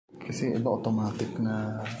Kasi iba automatic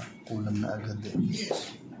na kulang na agad eh.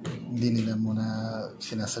 Hindi nila muna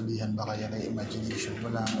sinasabihan baka yan ay imagination mo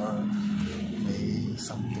lang or may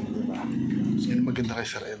something, diba? So yun maganda kay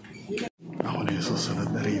Sir Ed. Ako na yung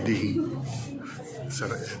susunod na reading. Sir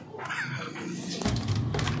Ed.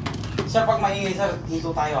 Sir, pag maingay sir,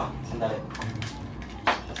 dito tayo sandali.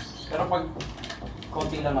 Pero pag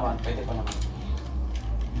konti lang naman, pwede pa naman.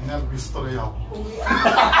 Nervous tuloy ako.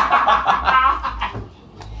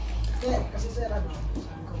 Kasi sir, sabi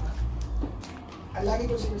ko nga, lagi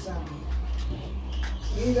ko sinasabi,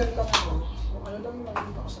 leader lang ako, kung ano lang yung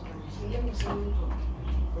makikita ko sa kanya, sila yung sarili ko.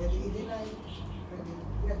 Pwede i-deny, pwede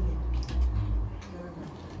i-admit.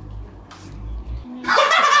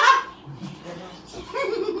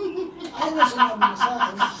 Ayun ang sinabi mo sa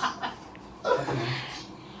akin.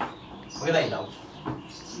 Maganda ilaw.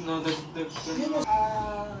 Yun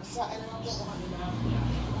sa akin naman po kung ano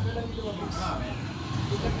lang yung lumabas.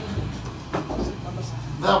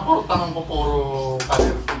 Dapat tanong ko puro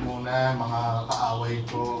karir ko muna, mga kaaway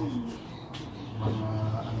ko, mga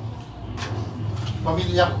ano,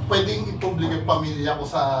 pamilya ko. Pwedeng i-public yung pamilya ko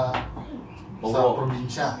sa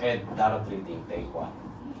probinsya. Ed, tarot reading, take one.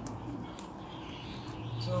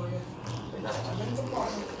 So, yan. Ganito po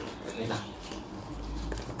ako. Okay na.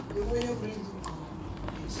 Yung way of reading ko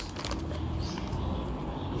is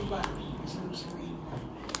iba. Sa way nila.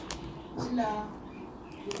 Sila,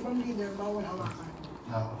 yung ibang leader, bawal hawakan.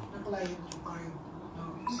 Na client yung card.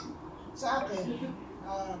 No. Sa akin,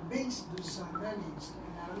 based doon sa knowledge na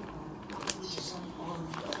inaral ko, which is some all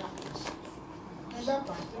practice, na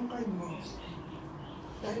dapat yung card mo,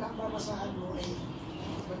 dahil ang babasahan mo ay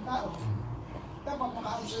ibang tao, dapat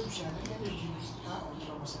maka-observe siya ng energy ng tao na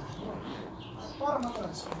babasahan mo para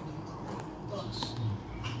matransfer dito.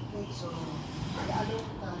 Okay, so, mag-aalaw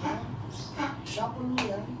ko tayo. Shuffle mo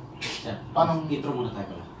yan. Paano intro muna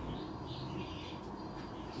tayo pala?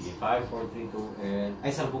 Sige, 5, 4, 3, 2, and... Ay,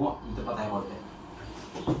 sir, bungo. Dito pa tayo order.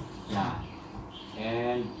 Yan.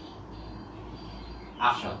 And...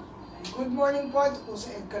 Action. Good morning po. Ito po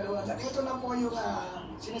sa Caluag. At ito na po yung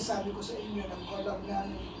sinasabi ko sa inyo ng collab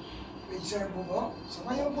namin with Sir Bungo. So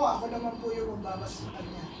ngayon po, ako naman po yung magbabasa sa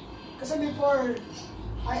kanya. Kasi before,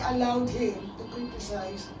 I allowed him to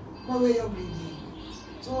criticize my way of reading.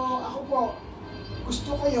 So ako po,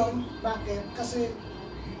 gusto ko yon. Bakit? Kasi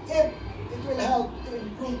if it will help to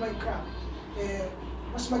improve my craft,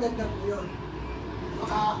 mas maganda po yun.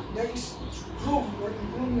 Baka there is room for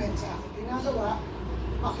improvement sa akin ginagawa,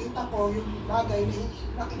 makita ko yung bagay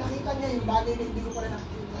na nakita niya yung bagay na hindi ko pa rin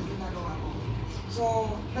nakikita na ginagawa ko. So,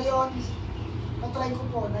 ngayon, na-try ko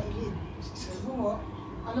po na i-lead si Sir Bungo.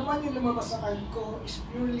 Ano man yung lumabas sa card ko is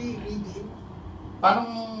purely reading. Parang...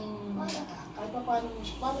 Kahit pa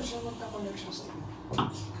paano siya magka-connection sa iyo.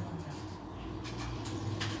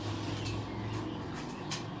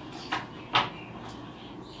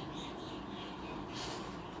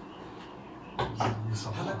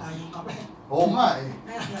 Hala tayong kape. Oo nga eh.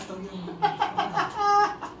 Kaya natong yung...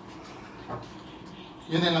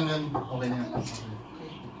 Yun na lang yun. Okay na yun.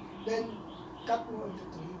 Okay. Then, cut mo into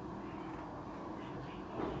 3.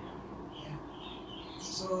 Yeah.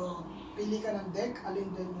 So, pili ka ng deck.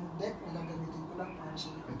 Alin din yung deck na gagamitin ko lang para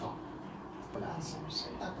sa iyo. Ito. Wala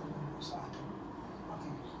answers. Ay, tatanong mo sa akin.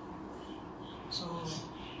 Okay. So,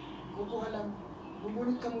 kukuha lang.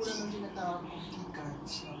 Bubunot ka muna ng tinatawag kong key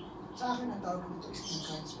cards. No? Sa akin, ang tawag ko ito is key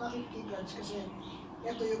cards. Bakit key cards? Kasi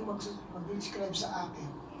ito yung mag-describe sa akin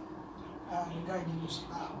regarding mo sa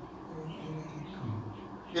tao.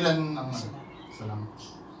 Ilan ang isa lang?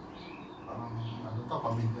 Parang ano to,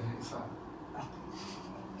 pamilya ng isa.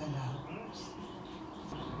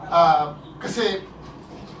 Kasi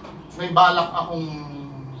may balak akong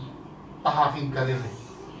tahaking karir eh.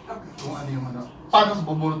 Okay. Kung ano yung ano. Paano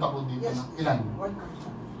bubunot ako dito Yes. ng ilan? One card.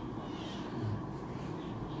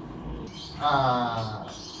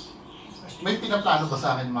 May pinaplano ba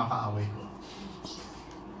sa akin mga kaaway ko?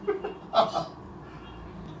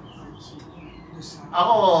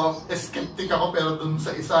 Ako, skeptic ako pero dun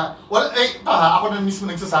sa isa, ako na mismo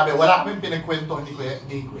nagsasabi, wala kaming pinagkwento ni Kuya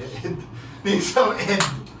Ed, ni Sir Ed,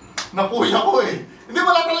 na kuya ko eh. Hindi,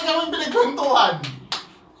 wala talaga kaming pinagkwentuhan.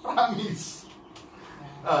 Promise.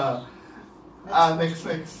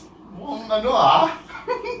 Next. Mukhang ano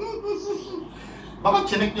Bakit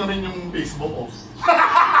chinek nyo rin yung Facebook ko?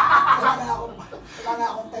 Wala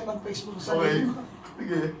nga akong time mag-Facebook sa okay.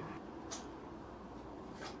 Sige.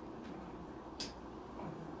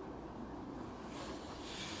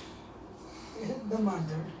 The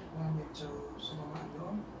mother na medyo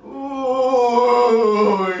sumamano.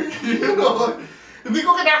 Uy! Hindi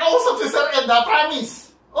ko kinakausap si Sir Ed,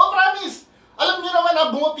 promise! Oh, promise! Alam niyo naman nga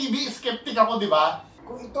Bungo TV, skeptic ako, di ba?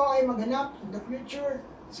 Kung ito ay maganap in the future,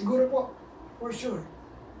 siguro po, for sure,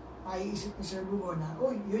 maiisip ni Sir Bungo na,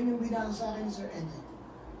 uy, yun yung binasa sa akin ni Sir Eddie.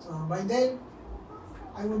 So, by then,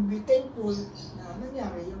 I would be thankful na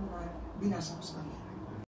nangyari yung mga binasa ko sa kanya.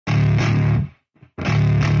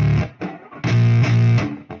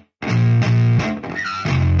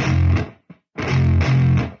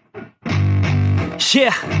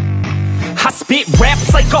 Yeah, I spit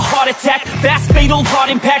raps like a heart attack, fast fatal heart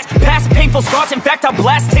impact, past painful scars, in fact I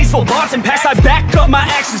blast tasteful bars and packs. I back up my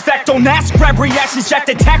actions, fact don't ask, grab reactions, jacked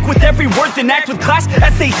attack with every word, then act with class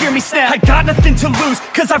as they hear me snap. I got nothing to lose,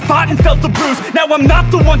 cause I fought and felt the bruise, now I'm not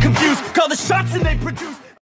the one confused, call the shots and they produce.